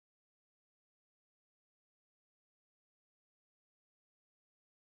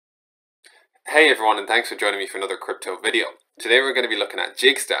Hey everyone, and thanks for joining me for another crypto video. Today we're going to be looking at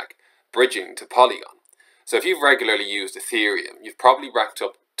Jigstack bridging to Polygon. So if you've regularly used Ethereum, you've probably racked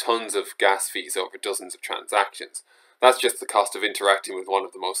up tons of gas fees over dozens of transactions. That's just the cost of interacting with one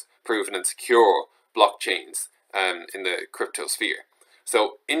of the most proven and secure blockchains in the crypto sphere.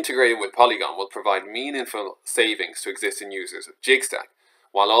 So integrating with Polygon will provide meaningful savings to existing users of Jigstack,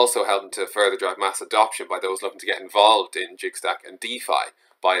 while also helping to further drive mass adoption by those looking to get involved in Jigstack and DeFi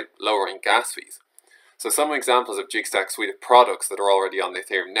by lowering gas fees. So some examples of Jigstack's suite of products that are already on the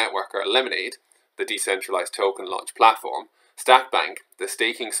Ethereum network are Lemonade, the decentralized token launch platform, STAK, the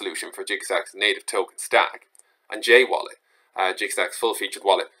staking solution for Jigstack's native token STAK, and J-Wallet, Jigstack's full-featured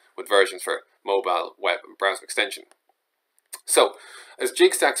wallet with versions for mobile, web, and browser extension. So, as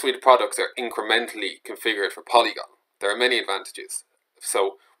Jigstack's suite of products are incrementally configured for Polygon, there are many advantages.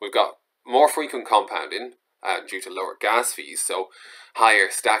 So we've got more frequent compounding due to lower gas fees, so higher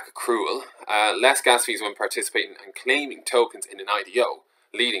stack accrual, less gas fees when participating and claiming tokens in an IDO,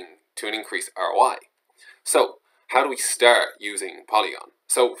 leading to an increased ROI. So how do we start using Polygon?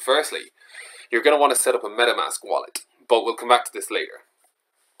 So firstly, you're going to want to set up a MetaMask wallet, but we'll come back to this later.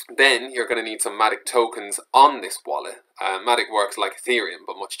 Then you're going to need some Matic tokens on this wallet. Matic works like Ethereum,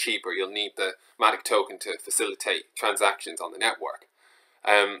 but much cheaper. You'll need the Matic token to facilitate transactions on the network.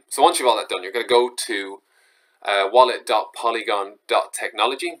 So once you've all that done, you're going to go to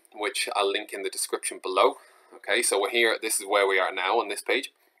wallet.polygon.technology, which I'll link in the description below. Okay, so we're here. This is where we are now on this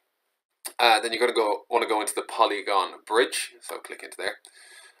page. Then you're going to want to go into the Polygon Bridge. So click into there.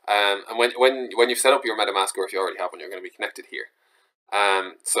 And when you've set up your MetaMask, or if you already have one, you're going to be connected here.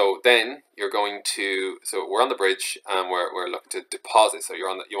 So then you're going to, so we're on the bridge and we're looking to deposit. So you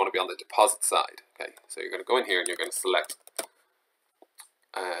want to be on the deposit side. Okay, so you're going to go in here and you're going to select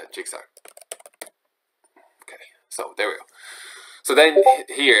Jigstack. Okay, so there we go. So then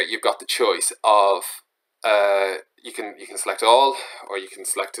here you've got the choice of you can select all, or you can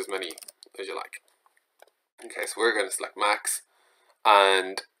select as many as you like. Okay, so we're going to select max,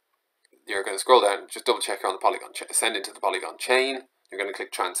 and you're going to scroll down, just double check you're on the Polygon chain, send into the Polygon chain. You're going to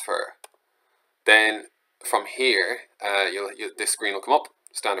click transfer. Then from here, this screen will come up.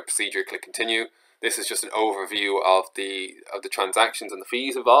 Standard procedure. Click continue. This is just an overview of the transactions and the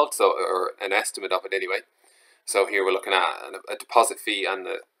fees involved, so or an estimate of it anyway. So here we're looking at a deposit fee and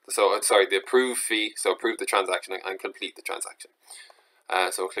the approved fee. So approve the transaction and complete the transaction.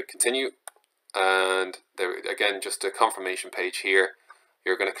 So click continue, and there again just a confirmation page here.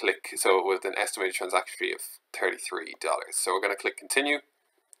 You're going to click, so with an estimated transaction fee of $33. So we're going to click continue,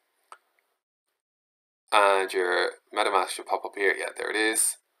 and your MetaMask should pop up here. Yeah, there it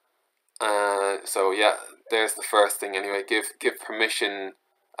is. So yeah, there's the first thing anyway. Give permission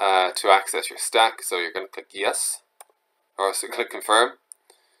to access your stack. So you're going to click yes, or so click confirm.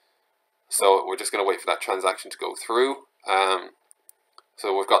 So we're just going to wait for that transaction to go through.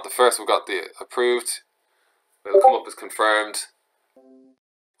 So we've got the approved. It'll come up as confirmed.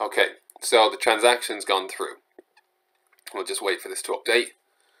 Okay, so the transaction's gone through. We'll just wait for this to update,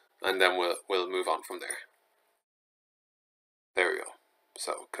 and then we'll move on from there. There we go.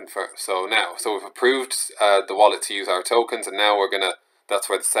 So confirm. So we've approved the wallet to use our tokens, and now that's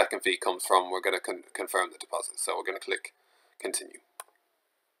where the second fee comes from. We're gonna confirm the deposit. So we're gonna click continue.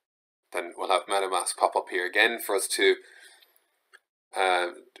 Then we'll have MetaMask pop up here again for us to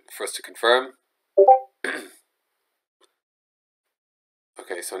confirm.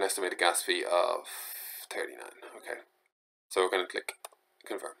 Okay, so an estimated gas fee of 39. Okay, so we're going to click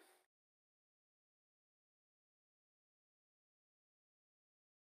confirm.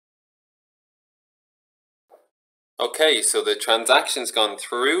 Okay, so the transaction's gone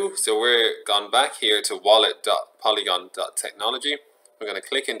through. So we're gone back here to wallet.polygon.technology. We're going to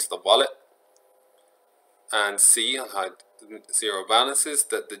click into the wallet and see, I'll hide zero balances,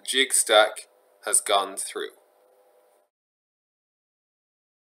 that the Jigstack has gone through.